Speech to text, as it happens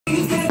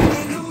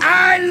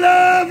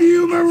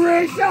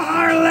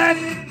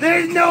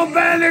There's no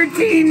better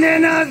team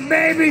than us,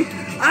 baby.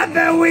 I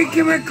bet we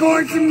can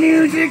record some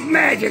music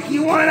magic.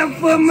 You want a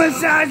foot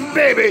massage,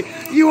 baby?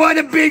 You want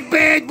a big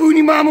bad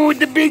booty mama with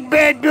the big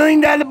bad $1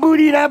 billion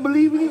booty, and I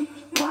believe in you?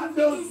 Pop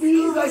those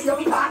beans like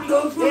you pop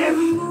those hips,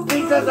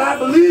 because I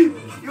believe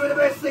you're the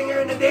best singer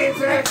and the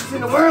dancer actress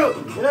in the world,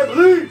 and I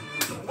believe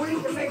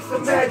we can make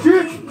some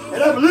magic,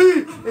 and I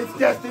believe it's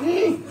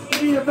destiny to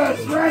be your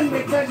best friend,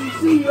 because you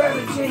see you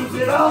haven't changed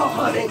at all,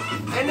 honey,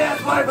 and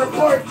that's my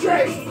report,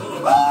 Trace.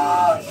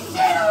 Oh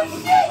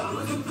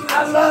shit,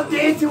 I love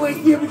dancing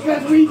with you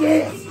because we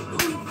dance.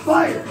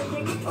 Fire,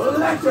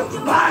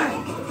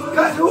 electrifying,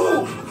 because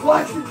who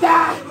wants to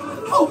die?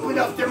 Open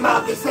up their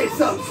mouth and say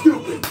something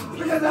stupid,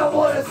 because I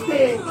want to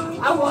sing,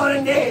 I want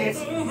to dance,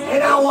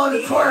 and I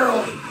want to twirl,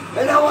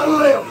 and I want to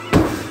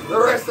live the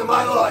rest of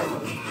my life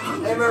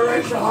in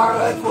Marisha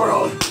Harlot's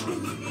world.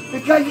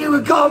 Because you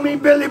would call me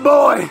Billy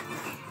Boy,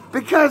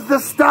 because the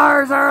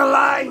stars are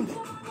aligned,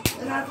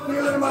 and I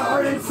feel it in my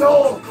heart and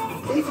soul.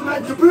 He's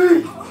meant to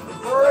be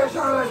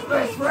Marisha Harlot's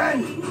best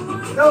friend.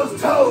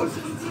 Those toes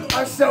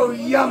are so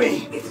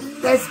yummy.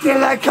 They skin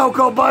like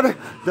cocoa butter.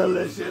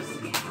 Delicious.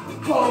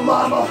 Oh,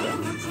 mama,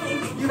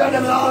 you got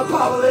them long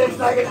power legs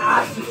like an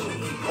ostrich.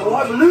 Oh,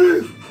 I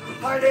believe,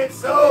 heart and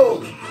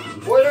soul,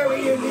 whatever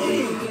you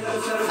need.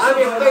 I'm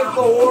your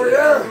faithful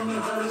warrior,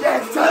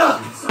 Jack Tutter,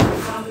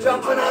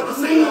 jumping on the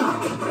scene.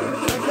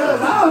 Because,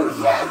 oh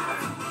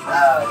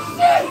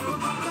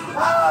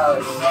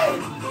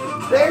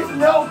shit, there's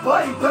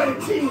nobody better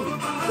team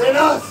than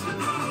us.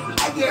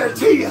 I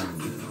guarantee you.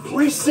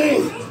 We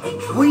sing,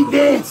 we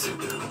dance,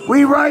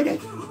 we write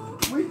it,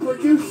 we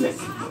produce it,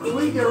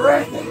 we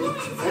direct it,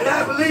 and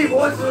I believe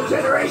once in a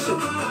generation,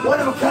 one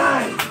of a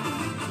kind,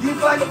 you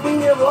find the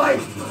meaning of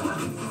life,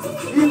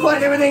 you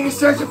find everything you're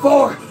searching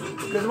for,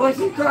 because once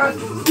you cross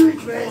the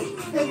streets, man,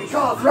 they can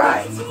call it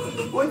rides.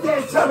 With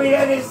that tummy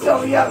that is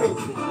so yummy,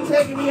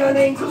 taking me on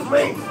angel's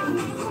wings.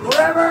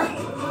 Forever,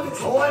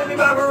 I want to be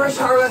by Marisha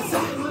Harlot's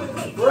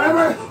side.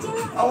 Forever,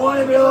 I want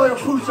to be a little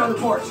pooch on the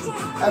porch.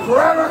 And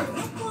forever,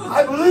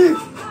 I believe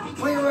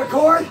we can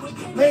record,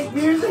 make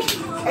music,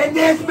 and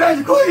dance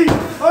magically.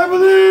 I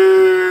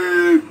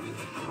believe!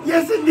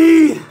 Yes,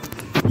 indeed.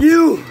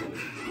 You,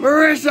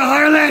 Marisha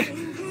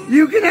Harlot,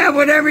 you can have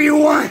whatever you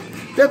want.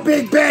 The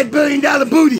big bad $1 billion booty.